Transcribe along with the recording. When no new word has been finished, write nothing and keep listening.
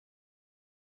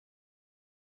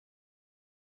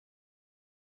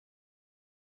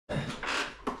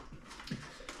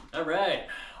All right,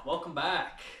 welcome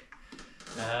back.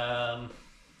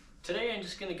 Today I'm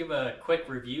just going to give a quick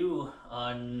review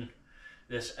on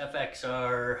this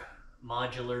Fxr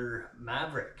Modular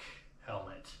Maverick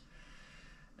helmet.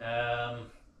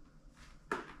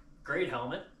 Great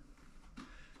helmet.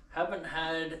 Haven't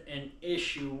had an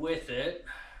issue with it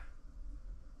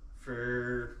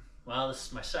for, well, this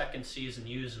is my second season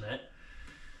using it.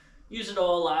 Used it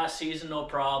all last season, no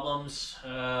problems.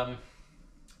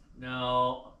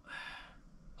 Now,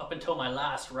 up until my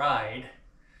last ride,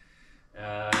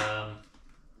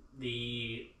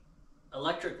 the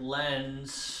electric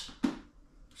lens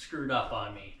screwed up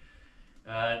on me.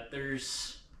 On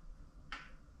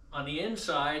the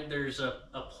inside, there's a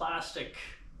plastic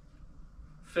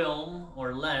film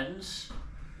or lens,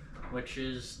 which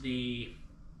is the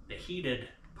heated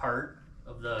part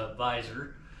of the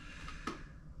visor.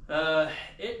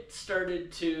 It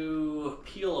started to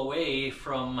peel away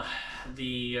from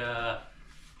the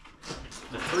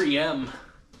 3M.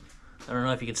 I don't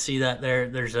know if you can see that there.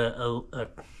 There's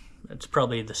it's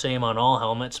probably the same on all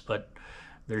helmets, but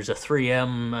there's a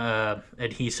 3M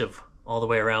adhesive all the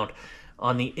way around.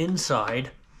 On the inside,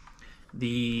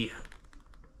 the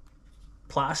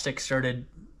plastic started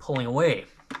pulling away,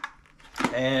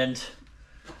 and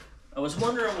I was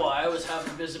wondering why I was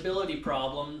having visibility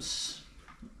problems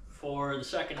for the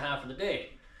second half of the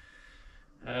day.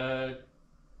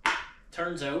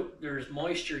 Turns out there's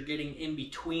moisture getting in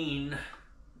between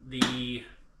the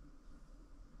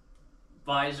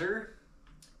visor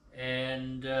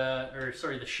and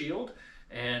the shield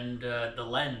and the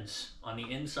lens on the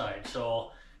inside.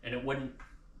 So, and it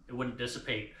wouldn't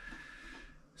dissipate.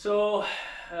 So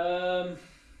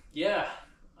yeah,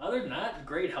 other than that,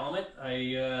 great helmet.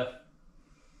 I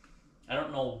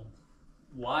don't know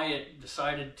why it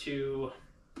decided to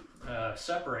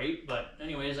separate, but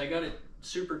anyways, I got it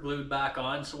super glued back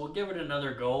on, so we'll give it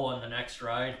another go on the next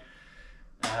ride.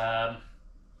 I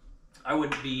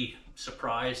wouldn't be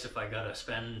surprised if I gotta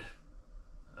spend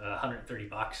 130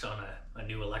 bucks on a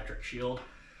new electric shield.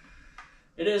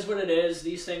 It is what it is.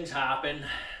 These things happen.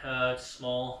 It's a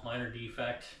small minor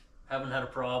defect. Haven't had a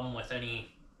problem with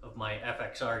any of my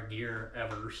Fxr gear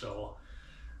ever, so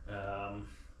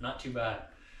not too bad.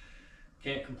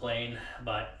 Can't complain.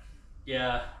 But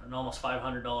yeah, an almost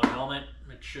 $500 helmet.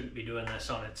 It shouldn't be doing this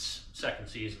on its second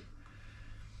season.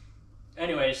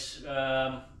 Anyways,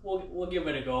 we'll give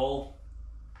it a go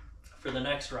for the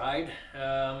next ride.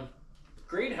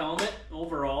 Great helmet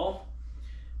overall.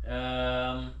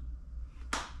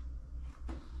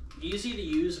 Easy to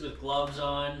use with gloves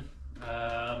on.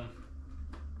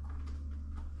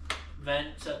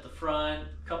 Vents at the front,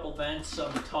 couple vents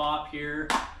on the top here.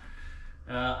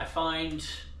 I find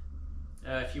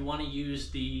if you want to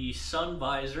use the sun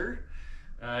visor,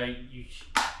 you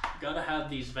gotta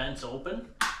have these vents open.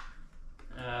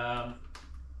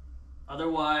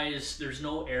 Otherwise, there's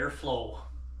no airflow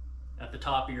at the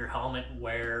top of your helmet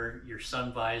where your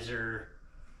sun visor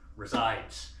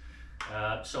resides.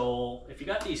 So if you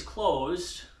got these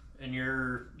closed and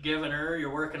you're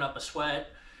working up a sweat,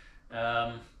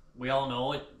 we all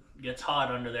know it gets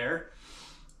hot under there,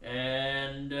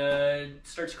 and it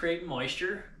starts creating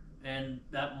moisture, and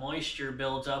that moisture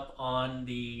builds up on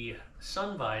the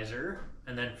sun visor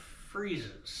and then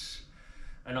freezes.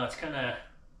 I know it's kind of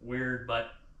weird,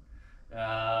 but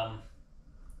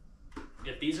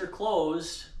if these are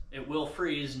closed, it will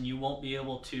freeze and you won't be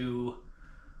able to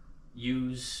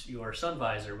use your sun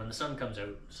visor when the sun comes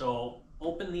out. So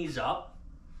open these up,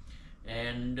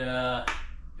 and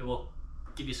it will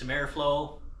give you some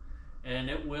airflow, and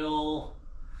it will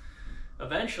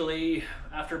eventually,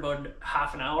 after about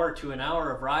half an hour to an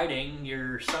hour of riding,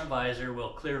 your sun visor will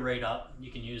clear right up.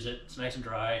 You can use it. It's nice and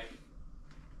dry.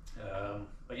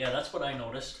 But yeah, that's what I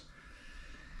noticed.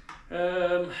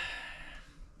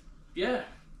 Yeah,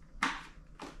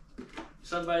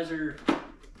 sun visor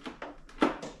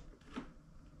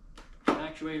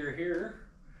actuator here.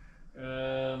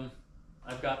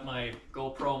 I've got my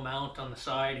GoPro mount on the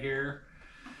side here.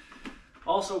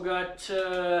 Also got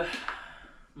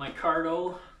my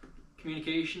Cardo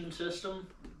communication system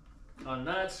on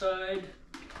that side.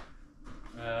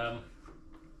 The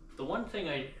one thing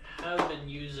I have been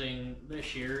using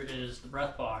this year is the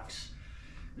breath box.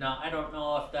 Now, I don't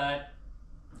know if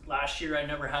last year I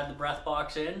never had the breath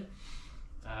box in.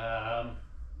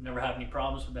 Never had any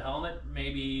problems with the helmet.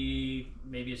 Maybe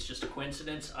it's just a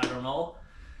coincidence, I don't know.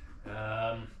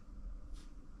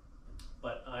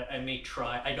 But I may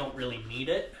try. I don't really need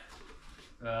it.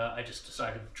 I just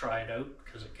decided to try it out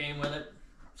because it came with it.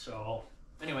 So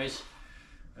anyways,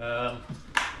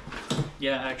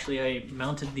 yeah, actually I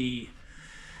mounted the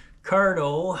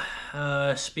Cardo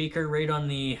speaker right on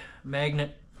the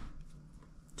magnet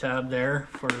tab there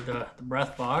for the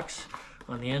breath box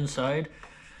on the inside.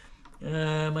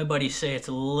 My buddies say it's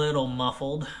a little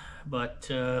muffled, but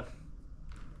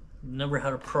never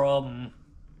had a problem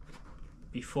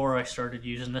before I started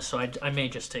using this, so I may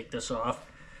just take this off.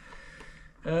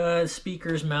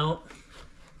 Speakers mount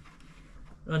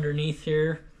underneath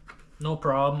here, no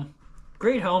problem.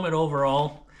 Great helmet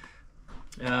overall.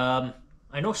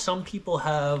 I know some people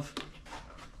have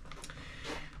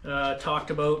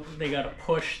talked about they got to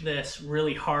push this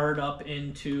really hard up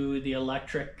into the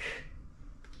electric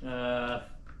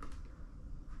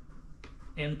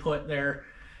input there.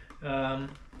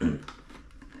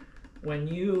 When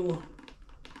you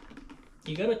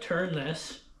got to turn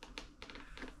this,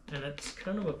 and it's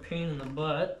kind of a pain in the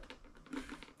butt,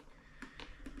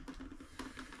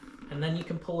 and then you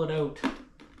can pull it out,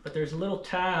 but there's a little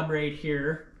tab right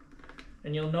here,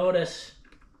 and you'll notice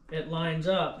it lines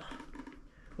up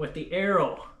with the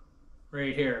arrow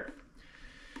right here.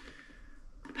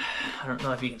 I don't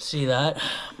know if you can see that.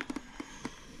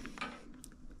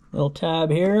 Little tab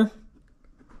here,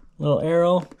 little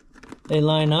arrow, they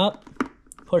line up,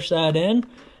 push that in,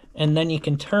 and then you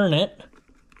can turn it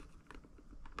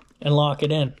and lock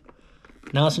it in.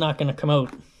 Now it's not going to come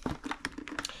out.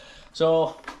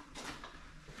 So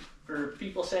for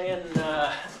people saying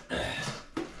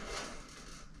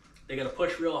they got to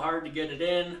push real hard to get it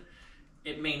in,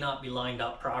 it may not be lined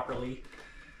up properly.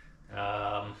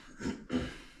 Yeah,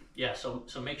 so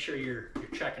make sure you're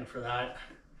checking for that.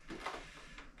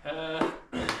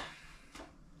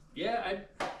 Yeah,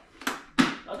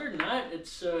 other than that,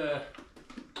 it's a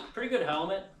pretty good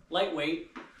helmet,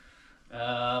 lightweight.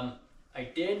 I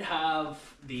did have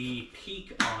the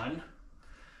peak on,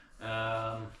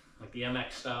 like the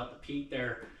MX style, the peak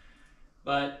there,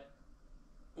 but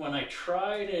when I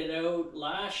tried it out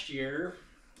last year,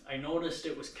 I noticed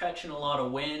it was catching a lot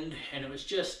of wind and it was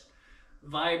just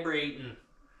vibrating.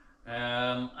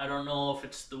 I don't know if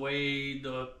it's the way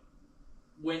the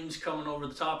wind's coming over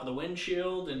the top of the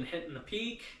windshield and hitting the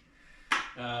peak,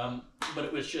 but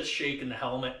it was just shaking the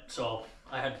helmet, so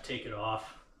I had to take it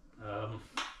off.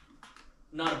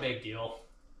 Not a big deal.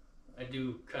 I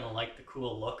do kind of like the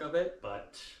cool look of it,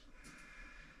 but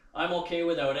I'm okay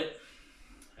without it.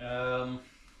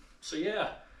 So yeah,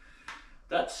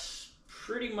 that's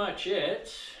pretty much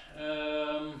it.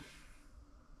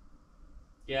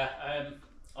 Yeah,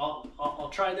 I'll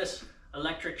try this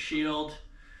electric shield.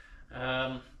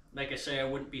 Like I say, I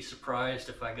wouldn't be surprised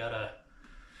if I gotta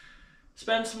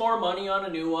spend some more money on a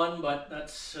new one, but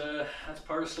that's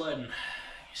part of sledding.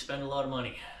 You spend a lot of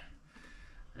money,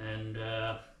 and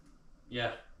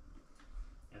yeah,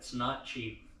 it's not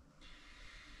cheap.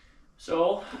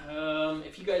 So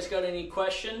if you guys got any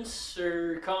questions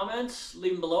or comments,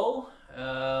 leave them below.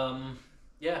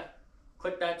 Yeah,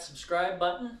 click that subscribe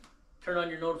button, turn on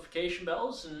your notification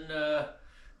bells, and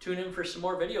tune in for some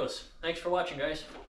more videos. Thanks for watching, guys.